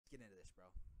bro.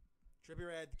 Trippie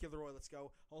Red, Kid Laroi, let's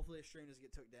go. Hopefully the stream doesn't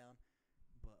get took down.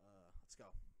 But let's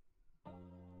go.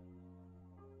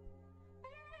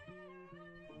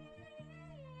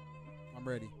 I'm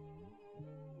ready.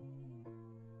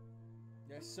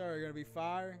 Yes, sir. You're gonna be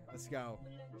fire. Let's go.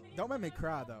 Don't make me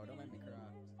cry though. Don't make me cry.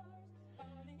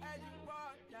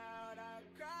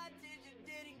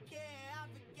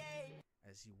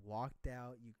 As you walked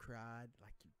out, you cried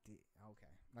like you did.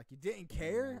 Okay. Like you didn't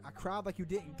care? I cried like you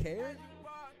didn't care?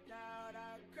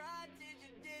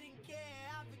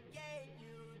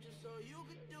 So you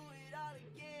could do it all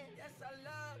again. Yes, I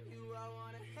love you. I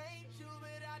wanna hate you,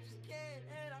 but I just can't.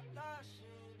 And I lost you,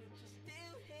 but you're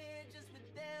still here just for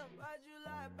them. Why'd you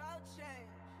lie about change?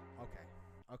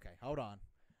 Okay. Hold on.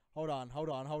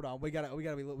 We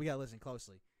gotta listen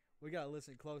closely. We gotta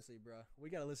listen closely, bro.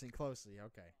 We gotta listen closely.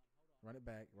 Okay. Run it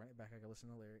back. I can listen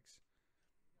to the lyrics.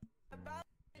 About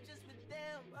just for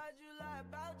them. Why'd you lie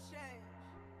about change?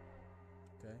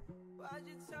 Okay. Why'd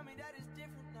you tell me that it's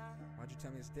different now? Why'd you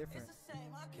tell me it's different? It's the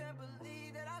same. I can't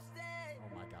believe that I stayed.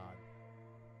 Oh my God.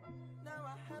 Now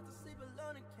I have to sleep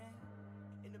alone again.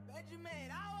 In the bed you made,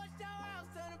 I watched our house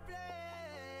turn to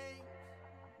flames.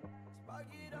 Spark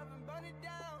it up and burn it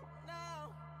down.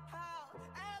 Now, how?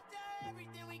 After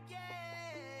everything we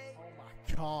gave. Oh my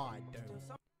God, dude.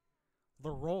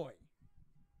 Laroi.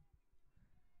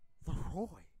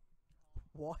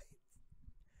 What?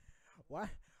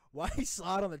 Why he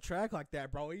slide on the track like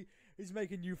that, bro? He's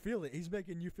making you feel it. He's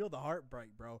making you feel the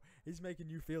heartbreak, bro. He's making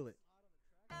you feel it.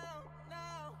 Oh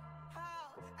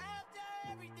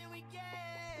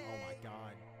my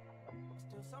God.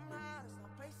 Still somehow there's no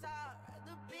place I'd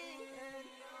rather be.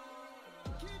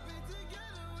 Keep it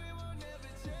together, we won't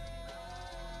never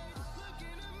change. Look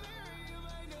in the mirror, you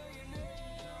might know your name.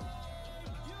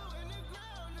 You in the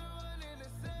ground, no one in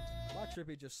the same. Why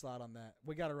Trippie just slide on that?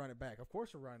 We gotta run it back. Of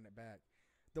course we're running it back.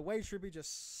 The way Trippie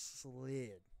just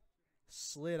slid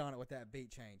on it with that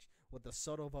beat change, with the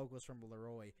subtle vocals from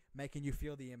Laroi, making you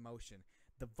feel the emotion.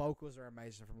 The vocals are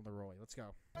amazing from Laroi. Let's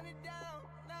go. Oh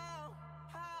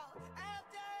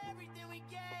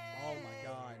my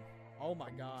God. Oh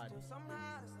my God.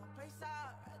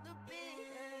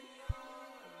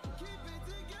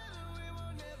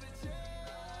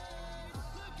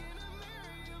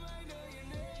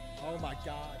 Oh my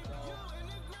God, bro.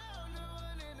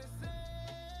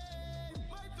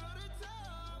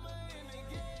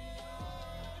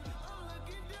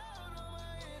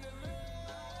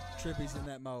 Trippie's in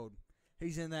that mode.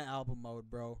 He's in that album mode,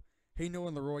 bro. He knew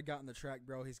when Laroi got in the track,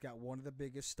 bro, he's got one of the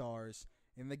biggest stars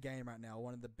in the game right now.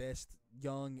 One of the best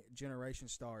young generation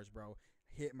stars, bro.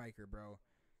 Hit maker, bro.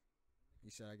 He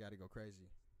said, I gotta go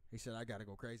crazy.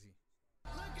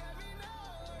 Look at me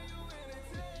now, you in a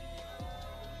tape.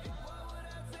 Why would I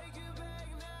take you back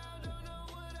now? Don't know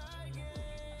what I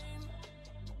gained.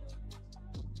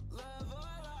 Love or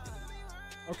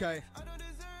life. Okay.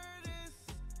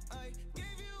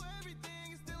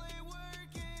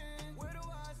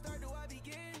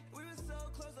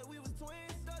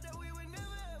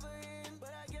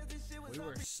 We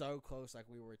were so close like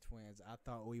we were twins. I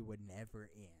thought we would never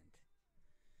end.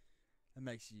 That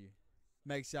makes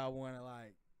y'all want to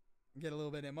like get a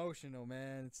little bit emotional,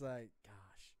 man. It's like,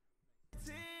 gosh.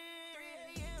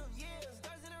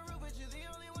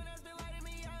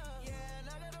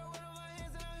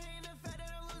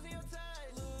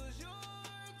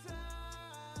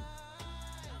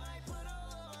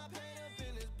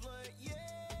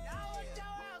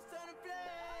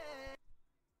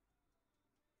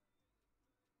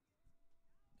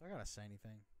 Do I gotta say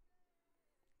anything?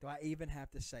 Do I even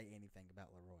have to say anything about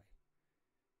Laroi?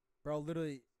 Bro,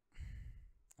 literally,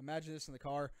 imagine this in the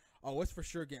car. Oh, it's for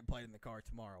sure getting played in the car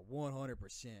tomorrow.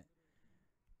 100%.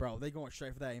 Bro, they going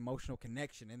straight for that emotional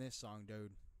connection in this song,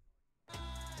 dude.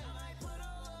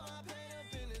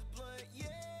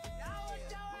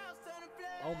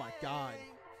 Oh my God.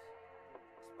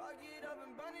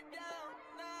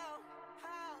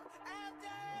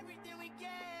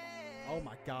 Oh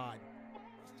my God.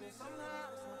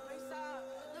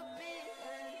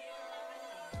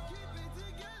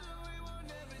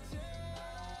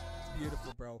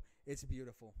 Beautiful, bro. It's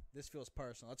beautiful. This feels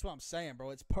personal. That's what I'm saying, bro.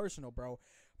 It's personal, bro.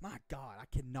 My God, I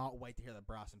cannot wait to hear the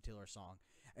Bryson Tiller song.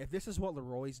 If this is what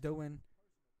Laroi's doing,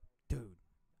 dude,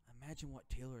 imagine what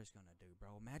Tiller is going to do,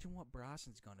 bro. Imagine what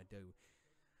Bryson's going to do.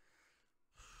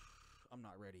 I'm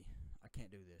not ready. I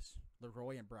can't do this.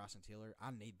 Laroi and Bryson Tiller, I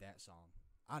need that song.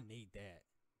 I need that.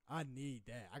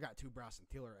 I got 2 Bryson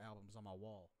Tiller albums on my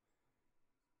wall.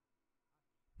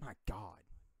 My God.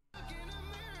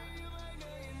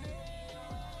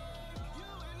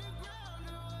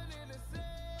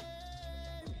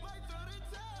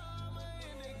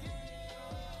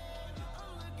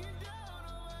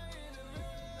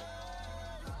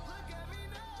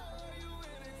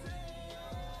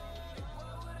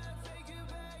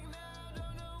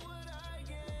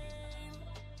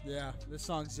 Yeah, this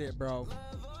song's it, bro.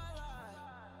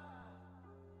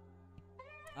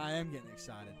 I am getting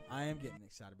excited.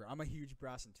 Bro. I'm a huge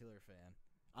Bryson Tiller fan.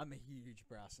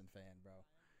 Bro.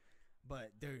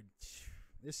 But dude,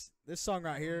 this song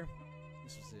right here,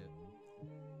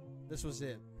 this was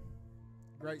it.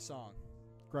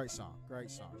 Great song.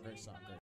 Great song.